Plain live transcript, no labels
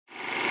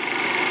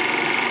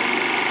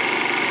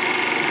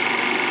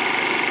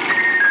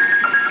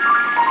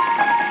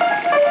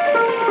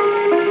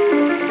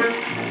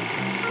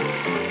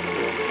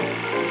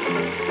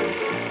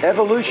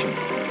evolution,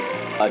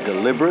 a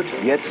deliberate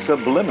yet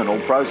subliminal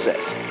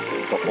process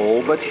for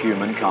all but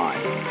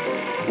humankind.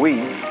 We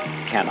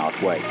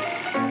cannot wait. It's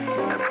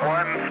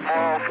one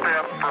small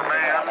step for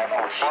man,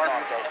 one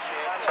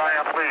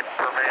giant leap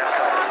for man.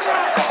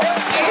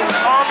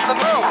 On the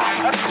move.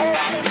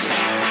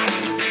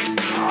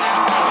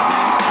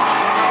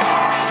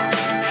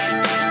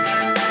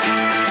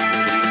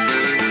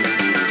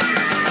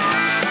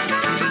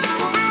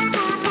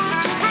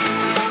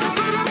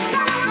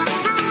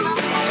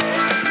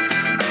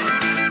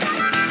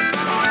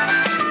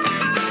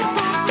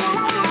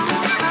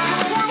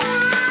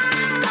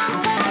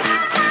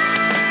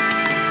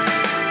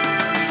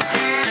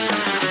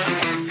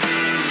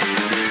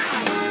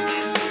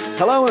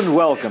 Hello and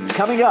welcome.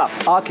 Coming up,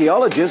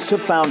 archaeologists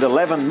have found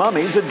 11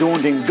 mummies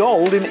adorned in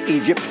gold in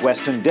Egypt's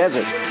western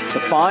desert. The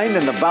find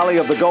in the Valley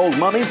of the Gold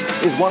Mummies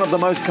is one of the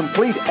most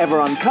complete ever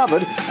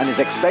uncovered and is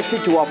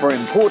expected to offer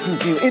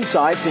important new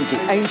insights into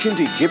ancient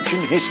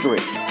Egyptian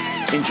history.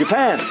 In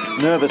Japan,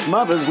 nervous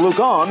mothers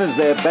look on as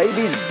their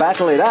babies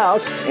battle it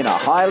out in a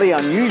highly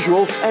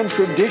unusual and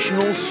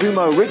traditional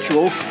sumo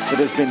ritual that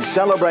has been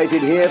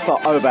celebrated here for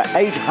over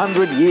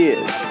 800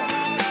 years.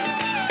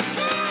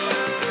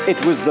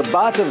 It was the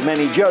butt of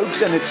many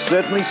jokes and it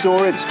certainly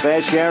saw its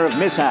fair share of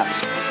mishaps.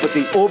 But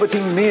the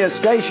orbiting Mir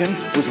station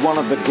was one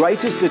of the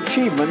greatest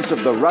achievements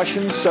of the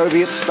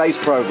Russian-Soviet space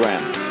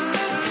program.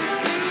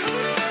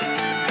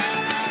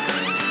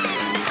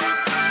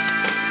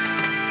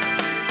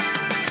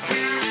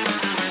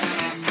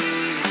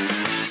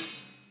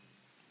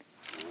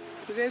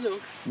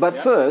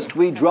 But first,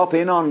 we drop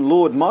in on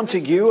Lord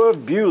Montagu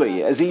of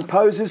Beaulieu as he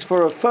poses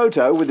for a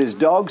photo with his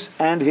dogs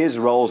and his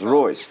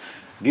Rolls-Royce.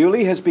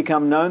 Beaulieu has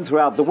become known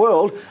throughout the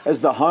world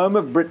as the home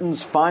of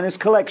Britain's finest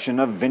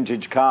collection of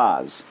vintage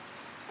cars.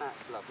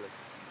 That's lovely.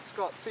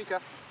 Scott, Seeker.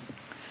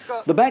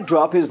 Scott. The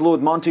backdrop is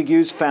Lord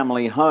Montagu's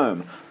family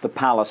home. The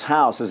Palace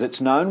House, as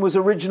it's known, was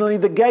originally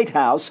the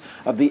gatehouse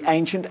of the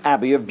ancient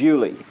Abbey of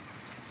Beaulieu.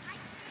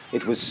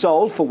 It was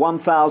sold for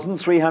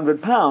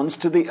 £1,300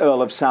 to the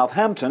Earl of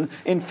Southampton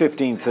in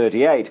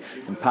 1538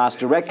 and passed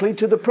directly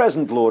to the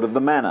present Lord of the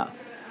Manor.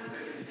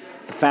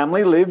 The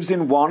family lives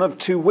in one of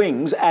two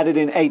wings added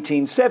in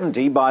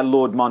 1870 by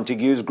Lord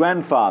Montagu's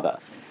grandfather.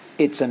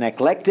 It's an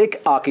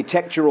eclectic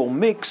architectural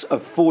mix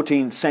of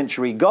 14th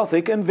century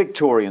Gothic and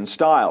Victorian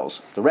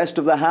styles. The rest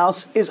of the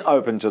house is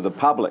open to the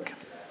public.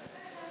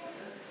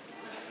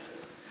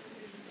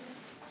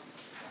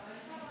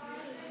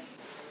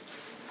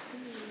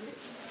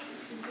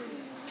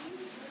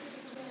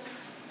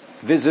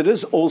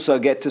 Visitors also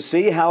get to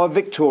see how a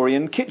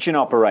Victorian kitchen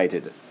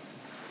operated.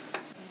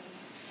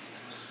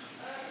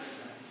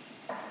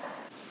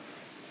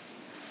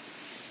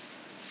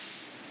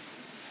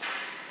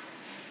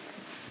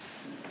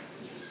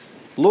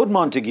 Lord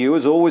Montagu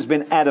has always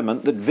been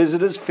adamant that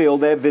visitors feel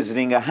they're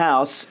visiting a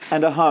house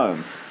and a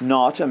home,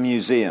 not a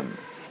museum.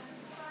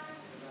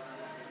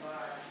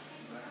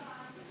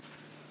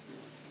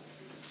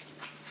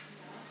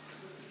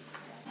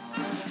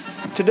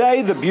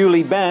 Today, the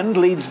Beaulieu Band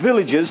leads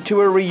villagers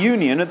to a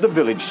reunion at the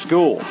village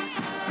school.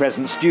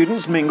 Present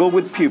students mingle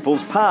with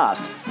pupils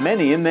past,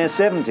 many in their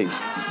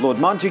 70s. Lord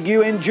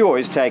Montagu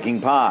enjoys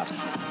taking part.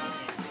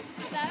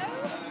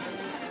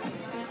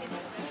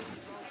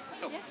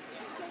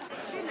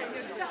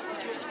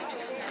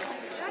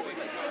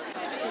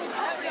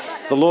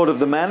 The Lord of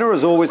the Manor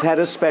has always had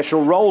a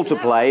special role to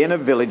play in a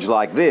village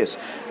like this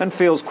and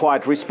feels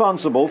quite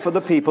responsible for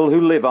the people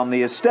who live on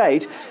the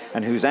estate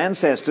and whose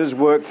ancestors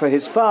worked for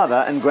his father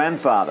and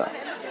grandfather.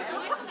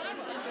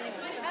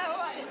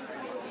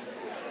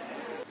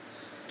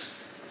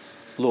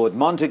 Lord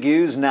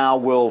Montagu's now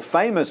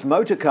world-famous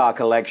motor car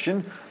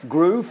collection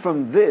grew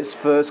from this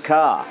first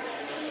car,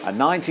 a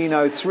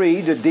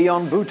 1903 de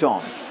Dion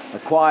Bouton,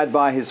 acquired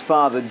by his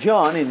father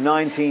John in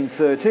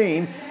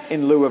 1913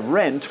 in lieu of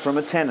rent from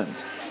a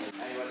tenant.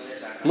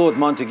 Lord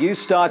Montagu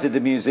started the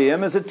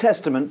museum as a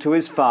testament to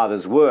his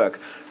father's work,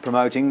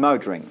 promoting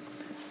motoring.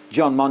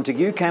 John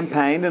Montagu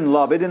campaigned and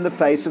lobbied in the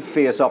face of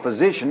fierce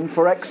opposition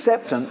for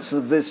acceptance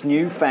of this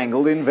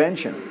newfangled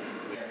invention.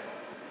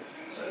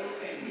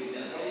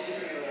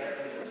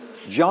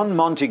 John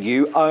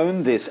Montagu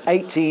owned this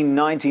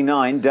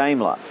 1899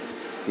 Daimler,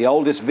 the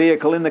oldest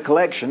vehicle in the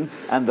collection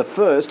and the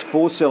first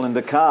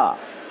four-cylinder car.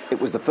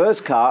 It was the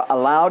first car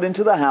allowed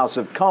into the House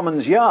of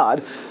Commons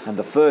yard and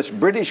the first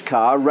British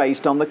car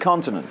raced on the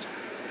continent.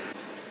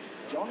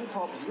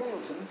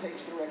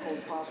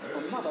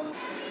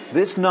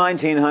 This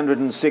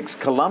 1906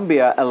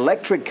 Columbia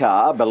electric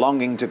car,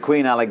 belonging to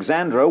Queen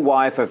Alexandra,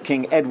 wife of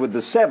King Edward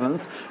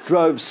VII,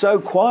 drove so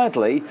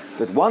quietly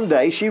that one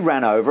day she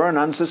ran over an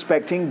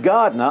unsuspecting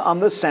gardener on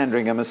the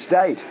Sandringham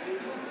estate.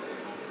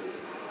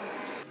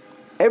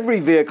 Every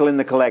vehicle in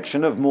the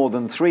collection of more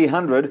than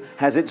 300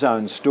 has its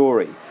own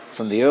story,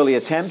 from the early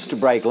attempts to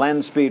break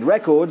land speed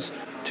records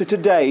to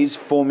today's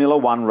Formula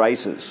One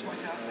races.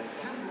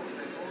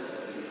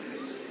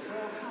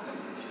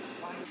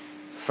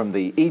 From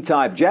the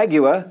E-Type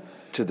Jaguar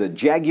to the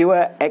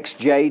Jaguar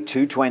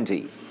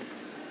XJ220.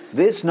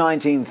 This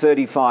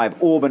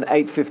 1935 Auburn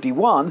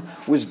 851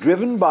 was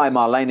driven by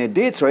Marlene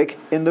Dietrich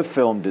in the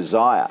film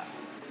Desire.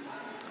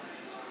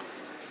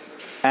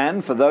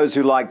 And for those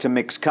who like to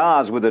mix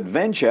cars with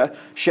adventure,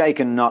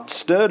 shaken not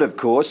stirred of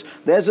course,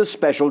 there's a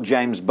special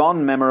James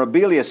Bond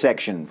memorabilia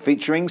section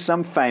featuring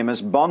some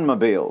famous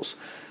Bondmobiles.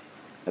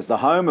 As the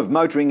home of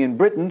motoring in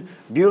Britain,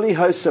 Bewley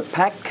hosts a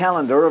packed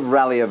calendar of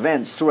rally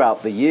events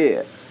throughout the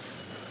year.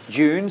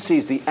 June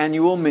sees the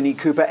annual Mini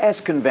Cooper S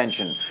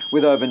convention,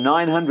 with over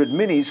 900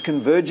 Minis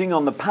converging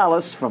on the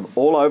palace from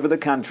all over the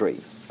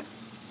country.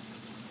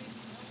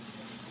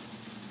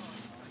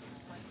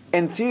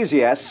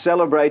 Enthusiasts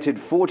celebrated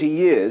 40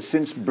 years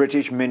since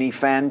British Mini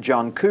fan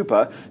John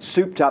Cooper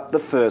souped up the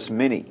first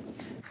Mini,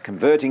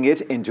 converting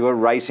it into a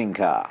racing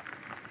car.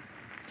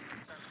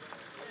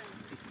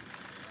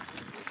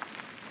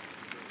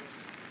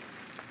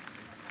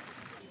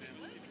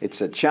 It's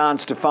a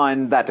chance to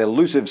find that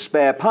elusive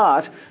spare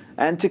part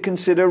and to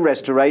consider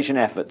restoration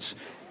efforts.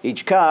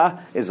 Each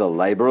car is a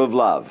labour of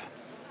love.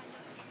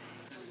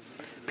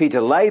 Peter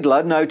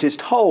Laidler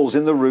noticed holes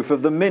in the roof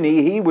of the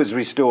Mini he was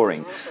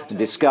restoring and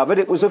discovered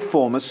it was a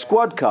former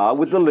squad car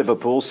with the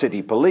Liverpool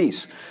City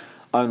Police.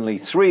 Only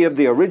 3 of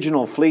the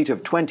original fleet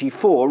of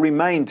 24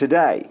 remain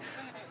today.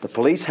 The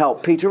police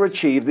helped Peter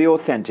achieve the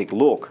authentic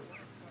look.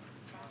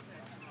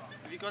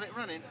 Have you got it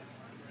running?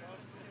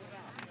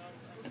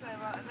 So,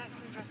 that's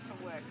been dressed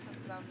for work.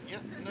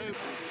 Yep, no.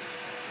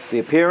 The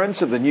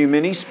appearance of the new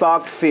Mini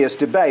sparked fierce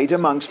debate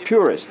amongst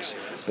purists,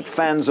 but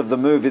fans of the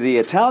movie The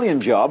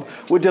Italian Job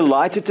were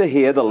delighted to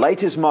hear the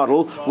latest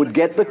model would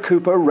get the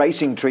Cooper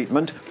racing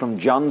treatment from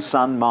John's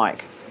son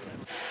Mike.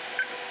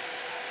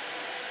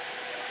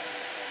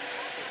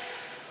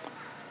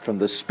 From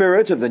the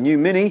spirit of the new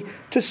Mini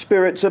to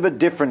spirits of a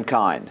different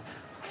kind.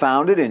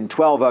 Founded in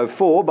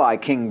 1204 by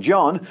King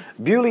John,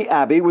 Bewley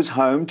Abbey was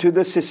home to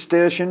the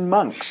Cistercian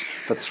monks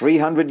for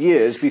 300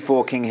 years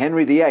before King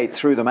Henry VIII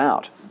threw them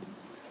out.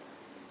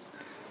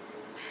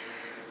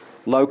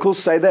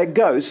 Locals say their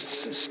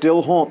ghosts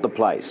still haunt the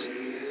place.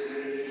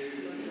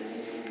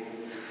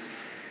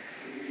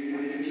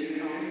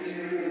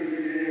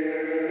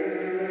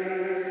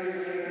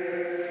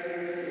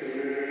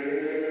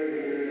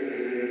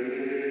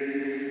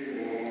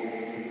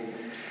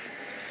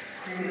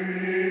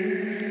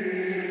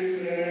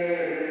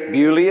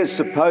 Bewley is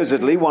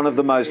supposedly one of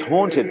the most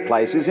haunted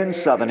places in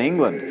southern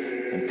England,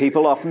 and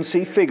people often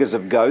see figures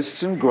of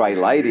ghosts and grey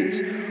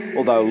ladies,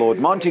 although Lord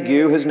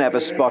Montagu has never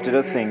spotted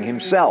a thing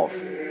himself.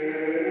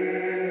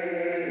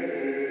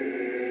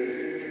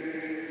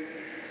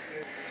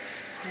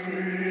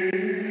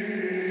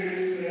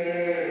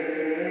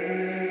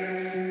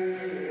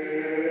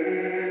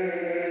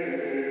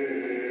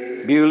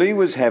 Bewley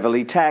was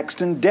heavily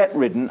taxed and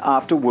debt-ridden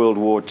after World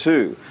War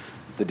II.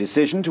 The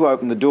decision to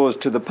open the doors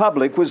to the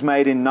public was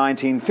made in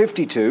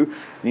 1952,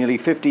 nearly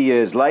 50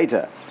 years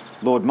later.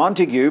 Lord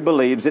Montagu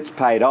believes it's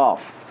paid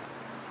off.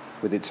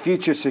 With its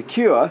future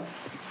secure,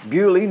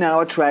 Bewley now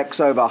attracts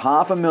over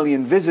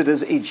 500,000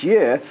 visitors each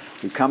year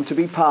who come to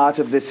be part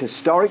of this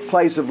historic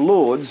place of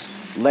lords,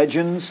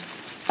 legends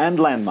and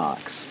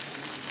landmarks.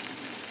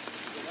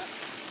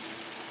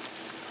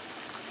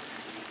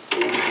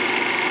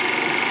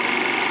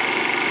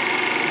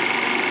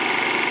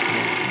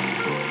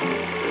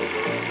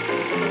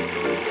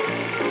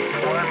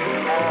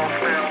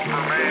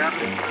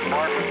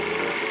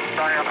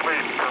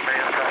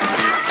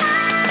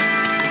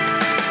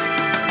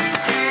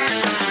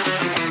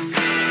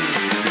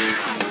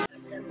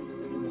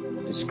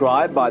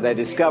 Described by their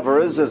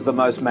discoverers as the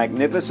most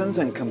magnificent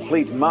and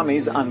complete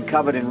mummies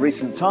uncovered in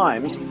recent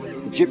times,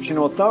 Egyptian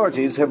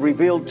authorities have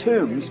revealed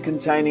tombs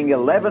containing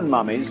 11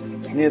 mummies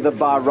near the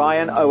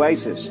Bahrain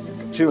Oasis,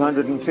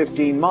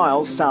 215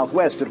 miles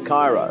southwest of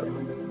Cairo.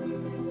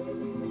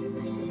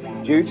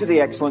 Due to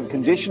the excellent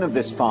condition of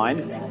this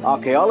find,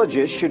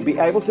 archaeologists should be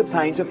able to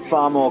paint a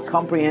far more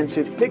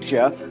comprehensive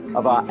picture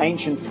of our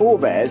ancient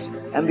forebears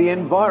and the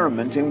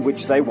environment in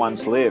which they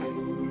once lived.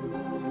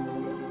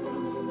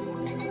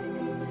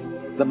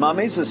 The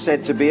mummies are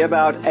said to be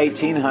about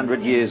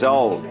 1,800 years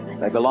old.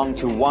 They belong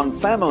to one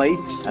family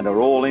and are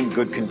all in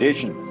good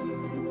condition.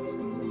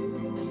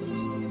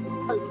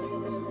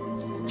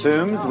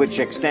 Tombs, which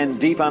extend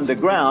deep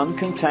underground,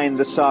 contain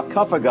the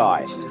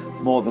sarcophagi,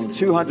 more than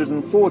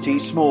 240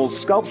 small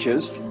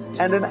sculptures,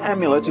 and an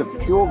amulet of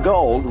pure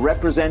gold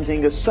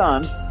representing a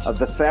son of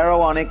the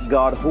pharaonic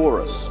god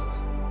Horus.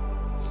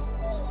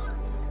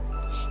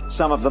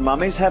 Some of the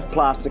mummies have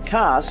plaster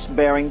casts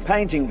bearing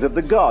paintings of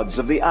the gods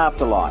of the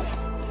afterlife.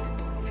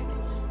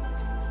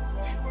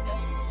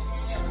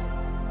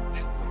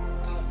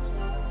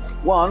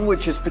 One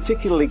which has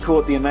particularly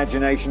caught the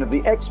imagination of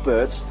the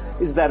experts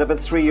is that of a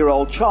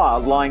 3-year-old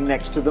child lying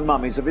next to the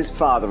mummies of his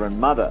father and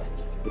mother.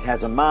 It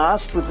has a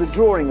mask with the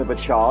drawing of a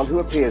child who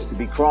appears to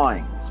be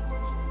crying.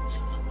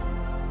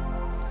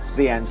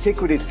 The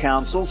Antiquities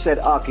Council said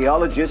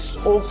archaeologists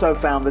also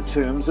found the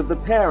tombs of the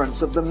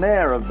parents of the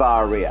mayor of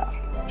Bahria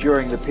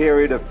during the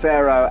period of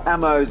Pharaoh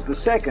Ahmose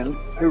II,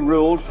 who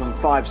ruled from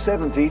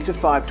 570 to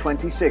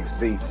 526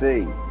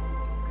 BC.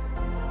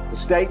 The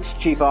state's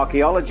chief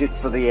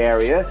archaeologist for the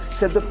area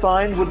said the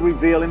find would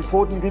reveal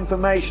important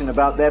information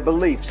about their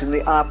beliefs in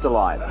the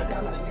afterlife.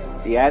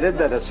 He added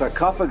that a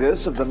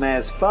sarcophagus of the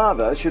mayor's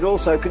father should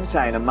also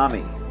contain a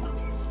mummy.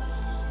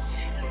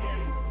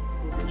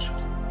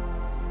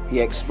 He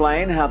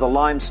explained how the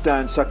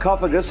limestone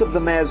sarcophagus of the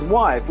mayor's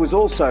wife was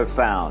also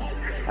found,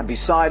 and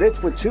beside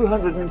it were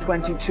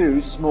 222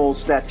 small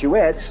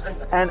statuettes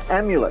and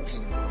amulets,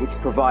 which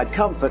provide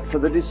comfort for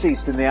the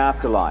deceased in the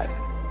afterlife.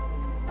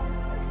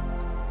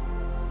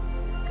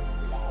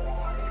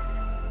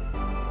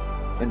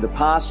 In the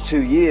past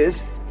 2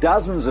 years,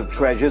 dozens of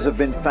treasures have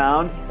been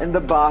found in the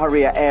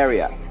Bahariya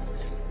area.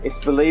 It's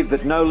believed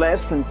that no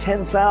less than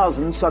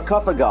 10,000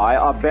 sarcophagi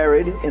are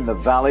buried in the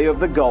Valley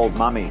of the Gold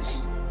Mummies.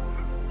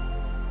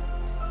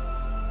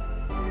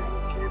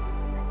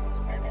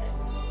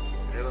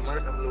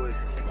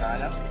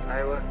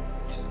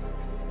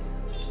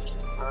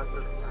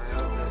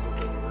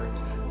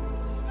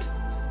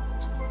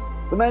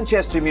 The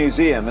Manchester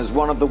Museum is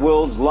one of the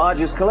world's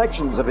largest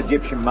collections of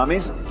Egyptian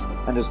mummies,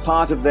 and as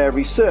part of their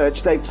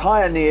research, they've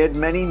pioneered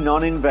many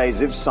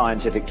non-invasive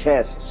scientific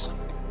tests.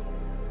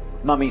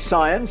 Mummy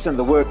science and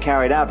the work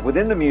carried out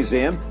within the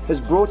museum has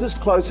brought us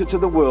closer to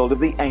the world of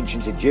the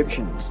ancient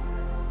Egyptians.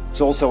 It's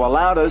also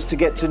allowed us to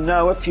get to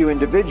know a few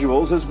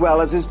individuals as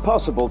well as is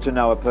possible to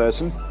know a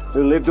person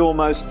who lived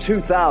almost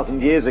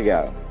 2,000 years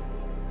ago.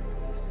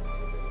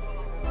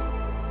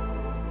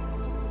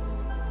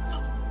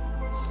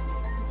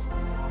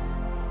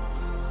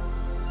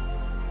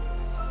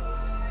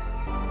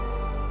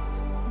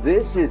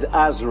 This is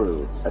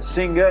Azru, a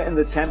singer in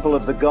the temple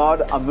of the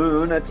god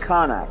Amun at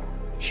Karnak.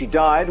 She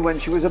died when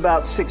she was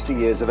about 60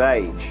 years of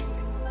age.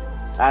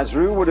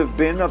 Azru would have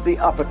been of the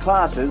upper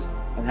classes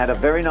and had a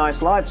very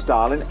nice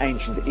lifestyle in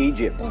ancient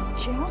Egypt.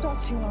 She had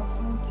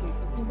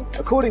osteoarthritis.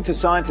 According to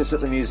scientists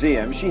at the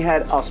museum, she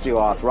had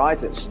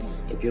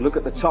osteoarthritis. If you look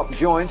at the top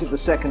joint of the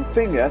second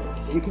finger,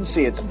 you can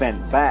see it's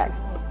bent back.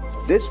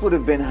 This would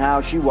have been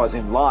how she was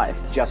in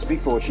life, just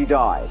before she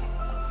died.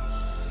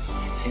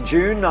 In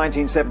June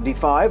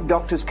 1975,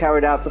 doctors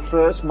carried out the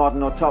first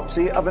modern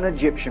autopsy of an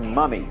Egyptian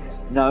mummy,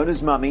 known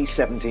as Mummy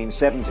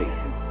 1770.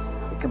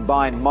 It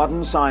combined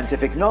modern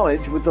scientific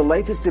knowledge with the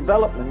latest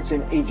developments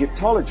in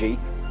Egyptology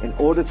in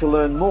order to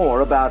learn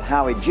more about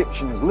how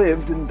Egyptians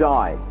lived and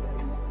died.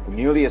 The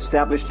newly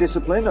established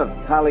discipline of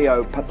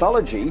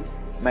paleopathology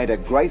made a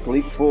great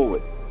leap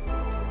forward.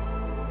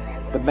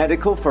 The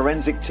medical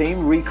forensic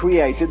team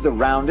recreated the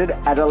rounded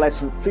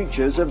adolescent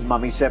features of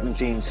Mummy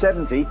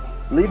 1770,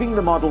 leaving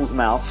the model's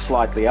mouth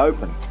slightly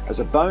open, as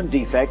a bone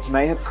defect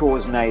may have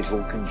caused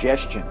nasal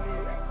congestion.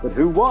 But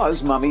who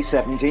was Mummy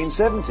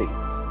 1770?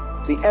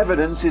 The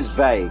evidence is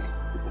vague.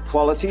 The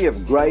quality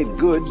of grave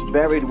goods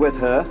buried with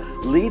her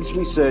leads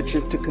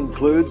researchers to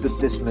conclude that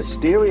this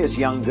mysterious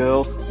young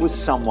girl was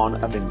someone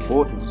of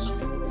importance.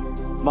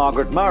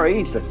 Margaret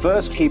Murray, the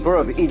first keeper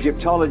of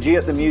Egyptology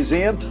at the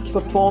museum,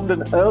 performed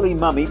an early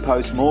mummy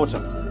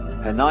post-mortem.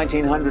 Her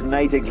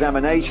 1908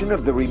 examination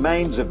of the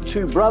remains of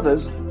two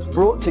brothers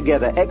brought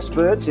together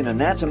experts in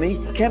anatomy,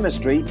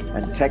 chemistry,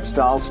 and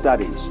textile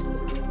studies.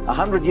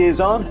 100 years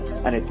on,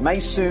 and it may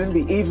soon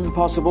be even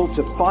possible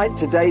to fight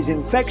today's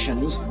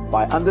infections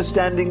by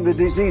understanding the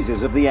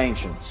diseases of the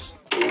ancients.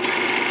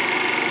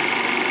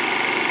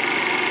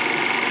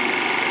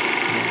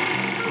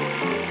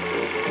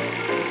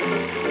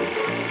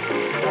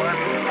 One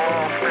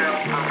small step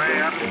for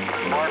man,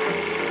 one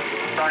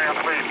giant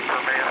leap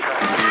for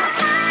mankind.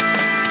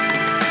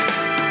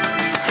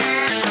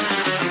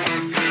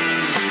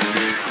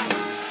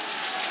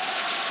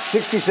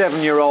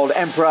 67-year-old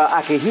Emperor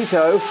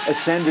Akihito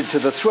ascended to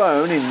the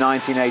throne in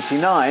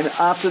 1989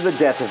 after the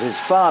death of his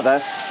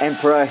father,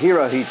 Emperor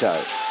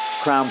Hirohito.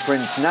 Crown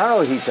Prince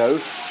Naruhito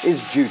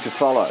is due to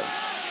follow.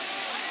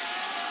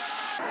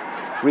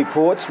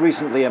 Reports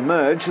recently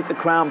emerged that the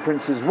Crown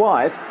Prince's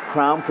wife,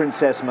 Crown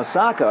Princess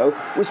Masako,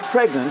 was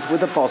pregnant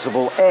with a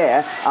possible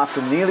heir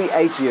after nearly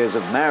 8 years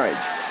of marriage.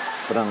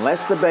 But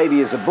unless the baby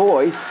is a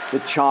boy, the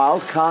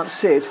child can't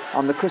sit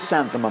on the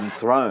chrysanthemum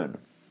throne.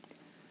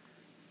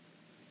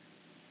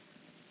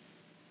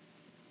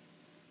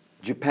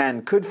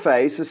 Japan could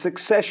face a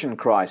succession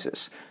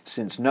crisis,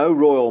 since no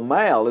royal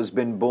male has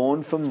been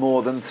born for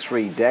more than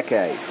 3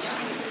 decades.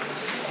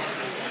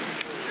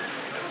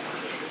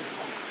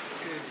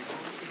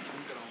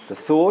 The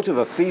thought of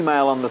a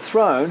female on the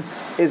throne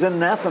is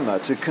anathema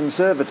to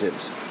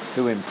conservatives,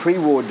 who in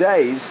pre-war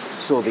days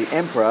saw the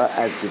emperor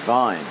as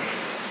divine.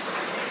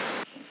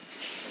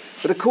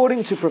 But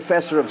according to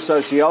Professor of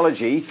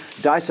Sociology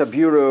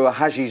Daisaburo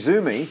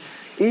Hajizumi,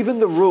 even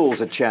the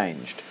rules are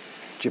changed.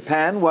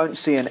 Japan won't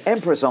see an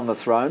empress on the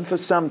throne for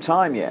some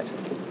time yet.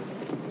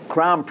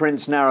 Crown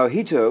Prince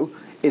Naruhito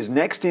is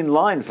next in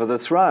line for the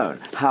throne.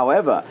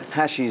 However,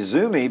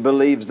 Hashizumi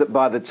believes that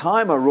by the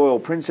time a royal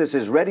princess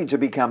is ready to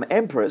become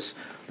empress,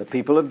 the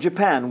people of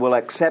Japan will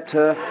accept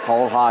her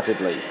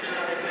wholeheartedly.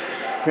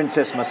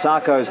 Princess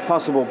Masako's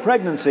possible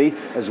pregnancy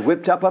has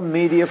whipped up a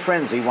media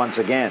frenzy once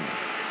again.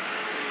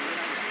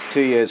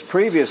 2 years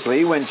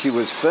previously, when she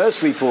was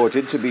first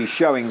reported to be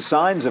showing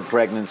signs of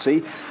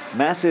pregnancy,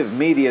 massive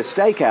media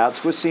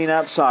stakeouts were seen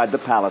outside the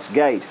palace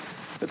gate,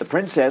 but the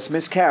princess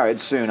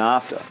miscarried soon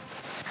after.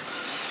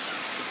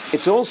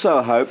 It's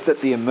also hoped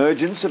that the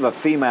emergence of a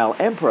female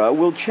emperor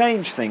will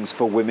change things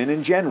for women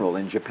in general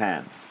in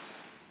Japan.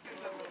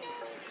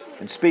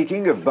 And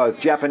speaking of both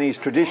Japanese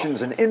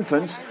traditions and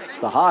infants,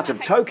 the heart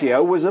of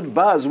Tokyo was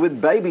abuzz with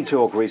baby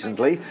talk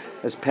recently,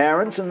 as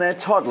parents and their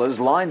toddlers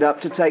lined up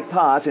to take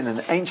part in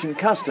an ancient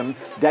custom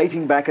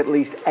dating back at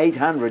least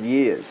 800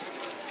 years.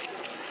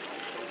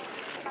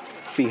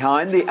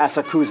 Behind the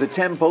Asakusa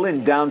Temple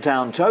in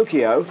downtown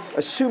Tokyo, a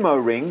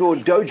sumo ring or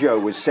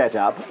dojo was set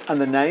up and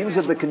the names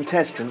of the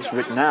contestants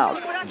written out,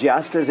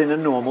 just as in a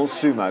normal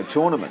sumo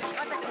tournament.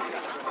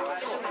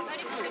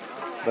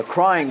 The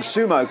crying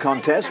sumo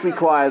contest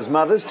requires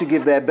mothers to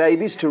give their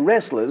babies to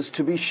wrestlers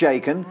to be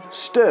shaken,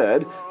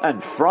 stirred,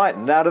 and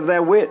frightened out of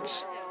their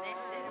wits.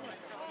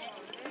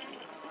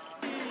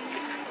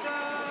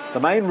 The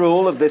main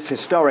rule of this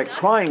historic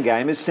crying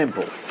game is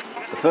simple.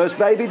 The first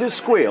baby to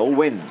squeal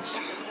wins.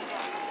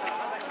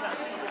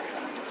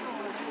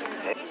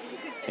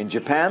 In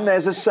Japan,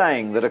 there's a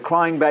saying that a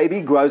crying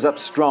baby grows up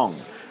strong,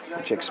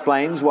 which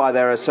explains why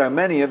there are so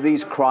many of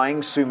these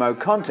crying sumo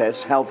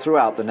contests held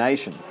throughout the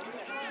nation.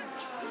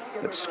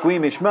 But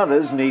squeamish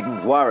mothers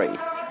needn't worry.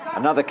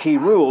 Another key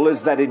rule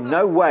is that in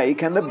no way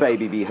can the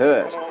baby be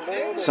hurt.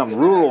 Some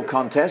rural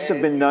contests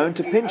have been known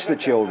to pinch the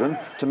children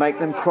to make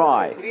them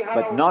cry,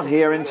 but not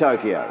here in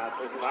Tokyo.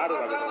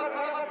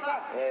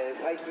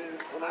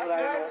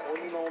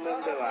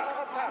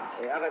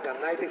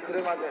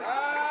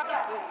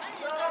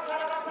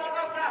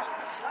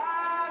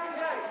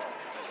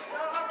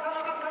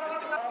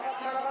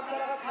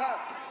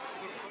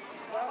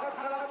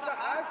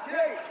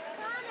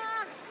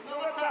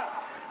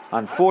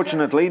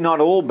 Unfortunately,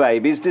 not all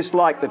babies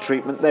disliked the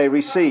treatment they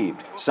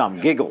received. Some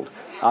giggled.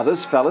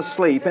 Others fell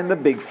asleep in the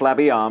big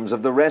flabby arms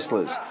of the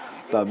wrestlers,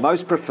 though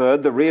most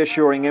preferred the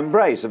reassuring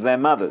embrace of their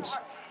mothers.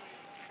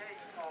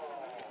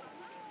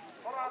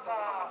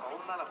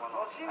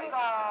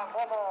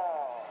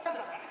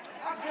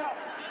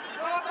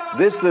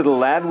 This little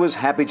lad was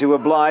happy to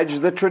oblige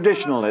the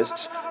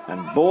traditionalists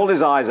and bawled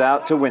his eyes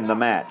out to win the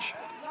match.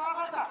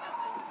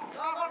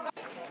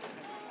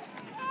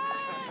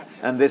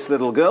 And this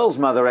little girl's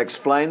mother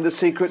explained the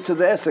secret to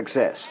their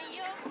success.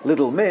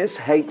 Little Miss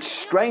hates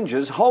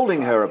strangers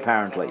holding her,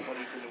 apparently.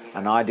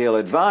 An ideal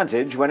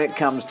advantage when it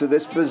comes to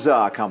this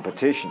bizarre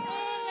competition.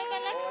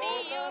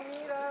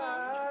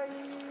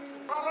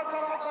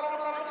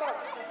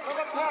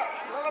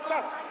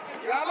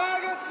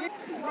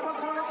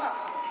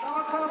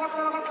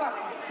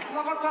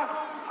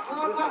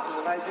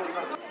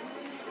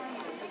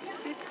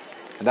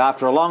 And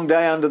after a long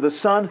day under the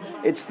sun,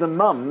 it's the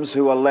mums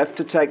who are left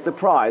to take the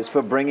prize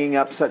for bringing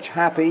up such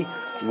happy,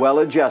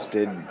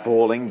 well-adjusted,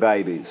 bawling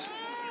babies.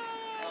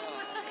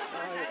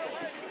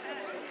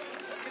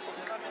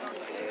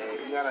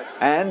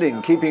 And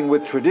in keeping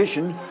with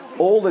tradition,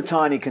 all the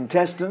tiny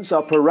contestants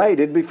are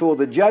paraded before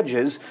the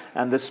judges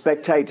and the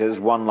spectators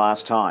one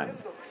last time.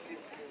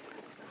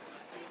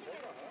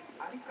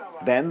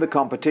 Then the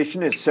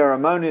competition is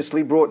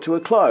ceremoniously brought to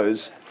a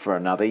close for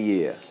another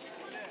year.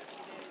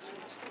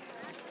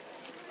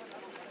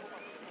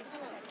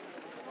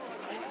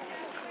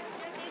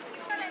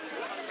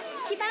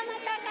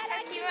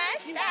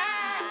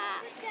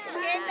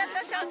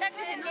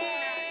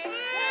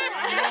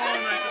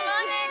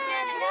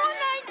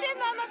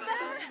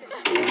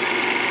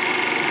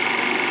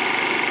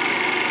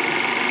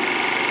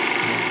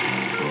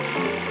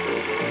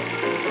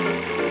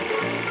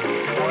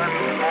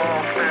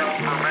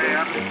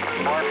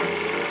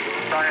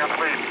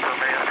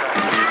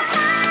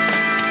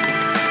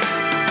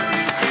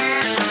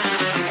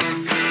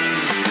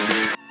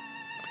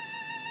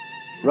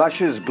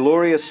 Russia's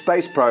glorious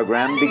space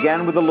program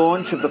began with the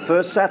launch of the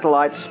first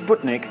satellite,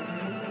 Sputnik,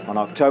 on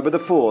October the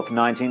 4th,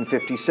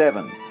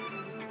 1957,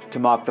 to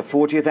mark the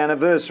 40th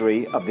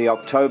anniversary of the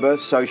October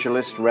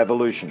Socialist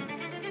Revolution.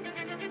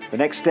 The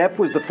next step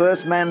was the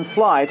first manned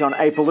flight on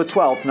April the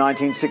 12th,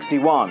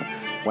 1961,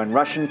 when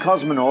Russian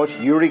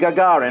cosmonaut Yuri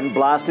Gagarin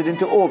blasted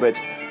into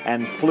orbit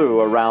and flew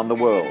around the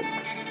world.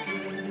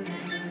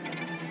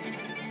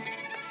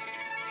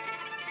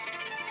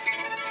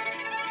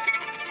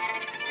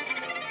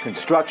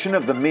 Construction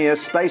of the Mir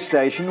space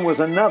station was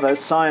another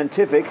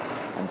scientific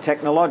and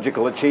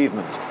technological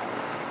achievement.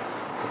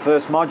 The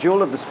first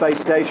module of the space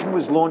station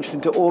was launched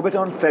into orbit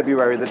on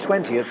February the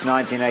 20th,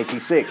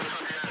 1986.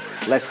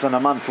 Less than a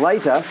month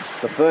later,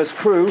 the first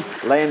crew,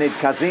 Leonid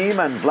Kazim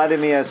and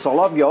Vladimir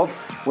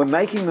Solovyov, were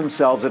making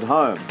themselves at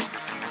home.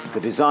 The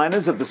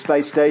designers of the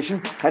space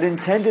station had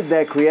intended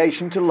their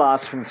creation to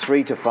last from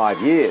 3 to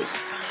 5 years,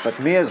 but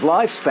Mir's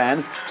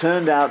lifespan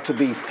turned out to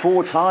be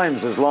 4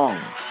 times as long.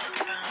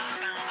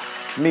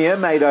 Mir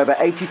made over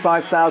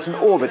 85,000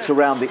 orbits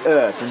around the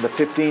Earth in the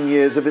 15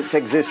 years of its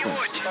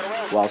existence,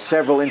 while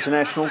several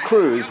international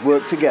crews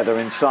worked together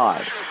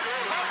inside.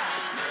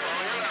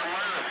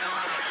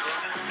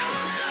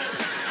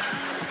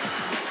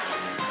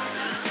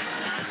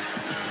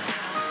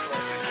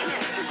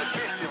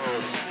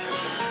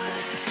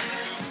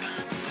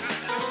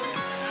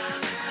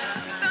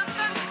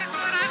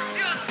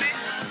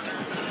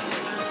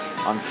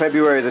 On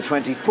February the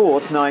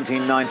 24th,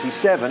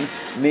 1997,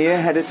 Mir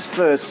had its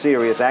first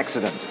serious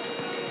accident.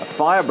 A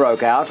fire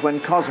broke out when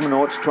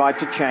cosmonauts tried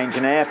to change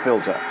an air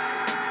filter.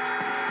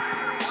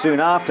 Soon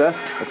after,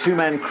 a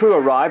two-man crew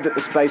arrived at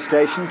the space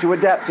station to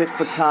adapt it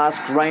for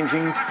tasks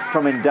ranging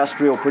from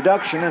industrial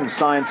production and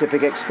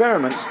scientific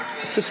experiments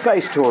to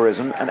space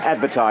tourism and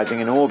advertising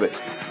in orbit.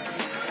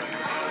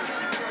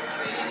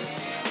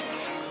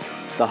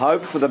 The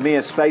hope for the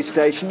Mir space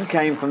station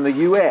came from the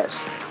US.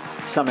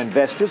 Some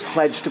investors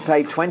pledged to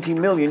pay $20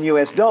 million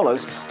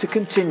to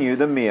continue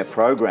the Mir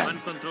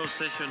program.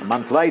 A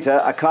month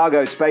later, a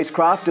cargo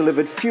spacecraft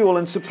delivered fuel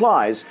and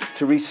supplies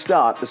to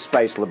restart the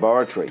space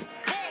laboratory.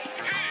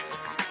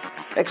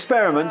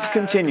 Experiments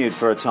continued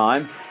for a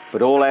time,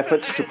 but all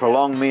efforts to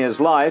prolong Mir's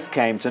life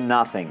came to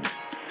nothing.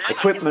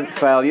 Equipment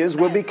failures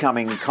were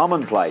becoming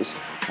commonplace,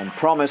 and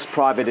promised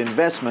private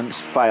investments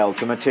failed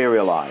to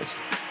materialize.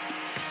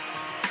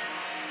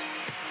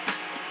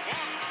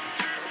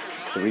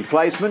 The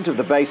replacement of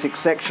the basic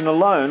section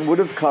alone would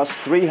have cost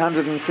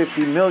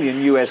 $350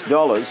 million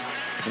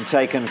and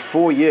taken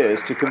 4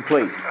 years to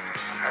complete.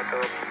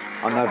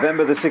 On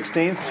November the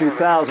 16th,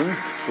 2000,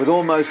 with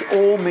almost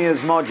all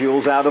Mir's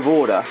modules out of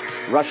order,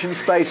 Russian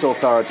space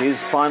authorities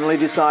finally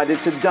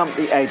decided to dump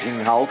the aging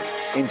hulk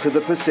into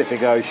the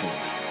Pacific Ocean.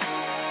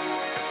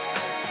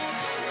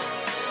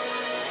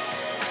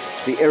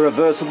 The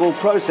irreversible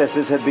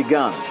processes had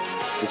begun,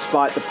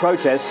 despite the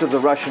protests of the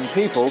Russian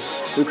people,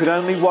 who could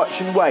only watch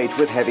and wait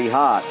with heavy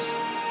hearts,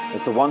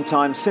 as the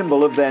one-time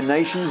symbol of their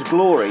nation's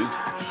glory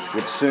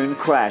would soon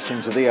crash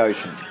into the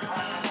ocean.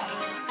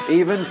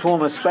 Even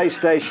former space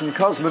station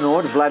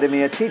cosmonaut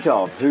Vladimir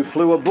Titov, who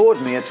flew aboard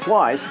Mir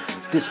twice,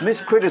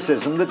 dismissed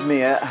criticism that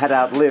Mir had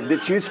outlived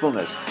its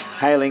usefulness,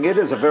 hailing it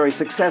as a very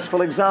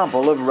successful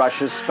example of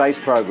Russia's space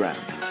program.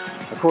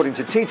 According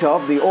to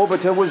Titov, the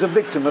orbiter was a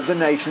victim of the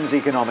nation's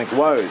economic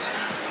woes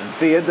and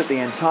feared that the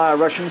entire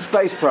Russian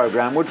space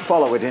program would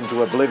follow it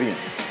into oblivion.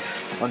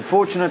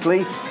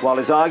 Unfortunately, while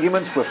his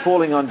arguments were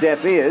falling on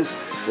deaf ears,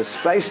 the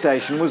space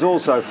station was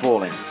also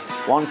falling,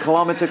 1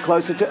 kilometre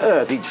closer to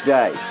Earth each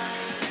day.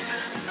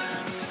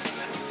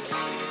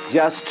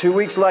 Just 2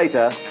 weeks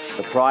later,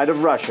 the pride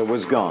of Russia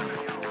was gone.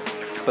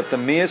 But the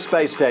Mir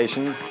space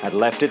station had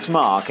left its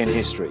mark in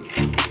history.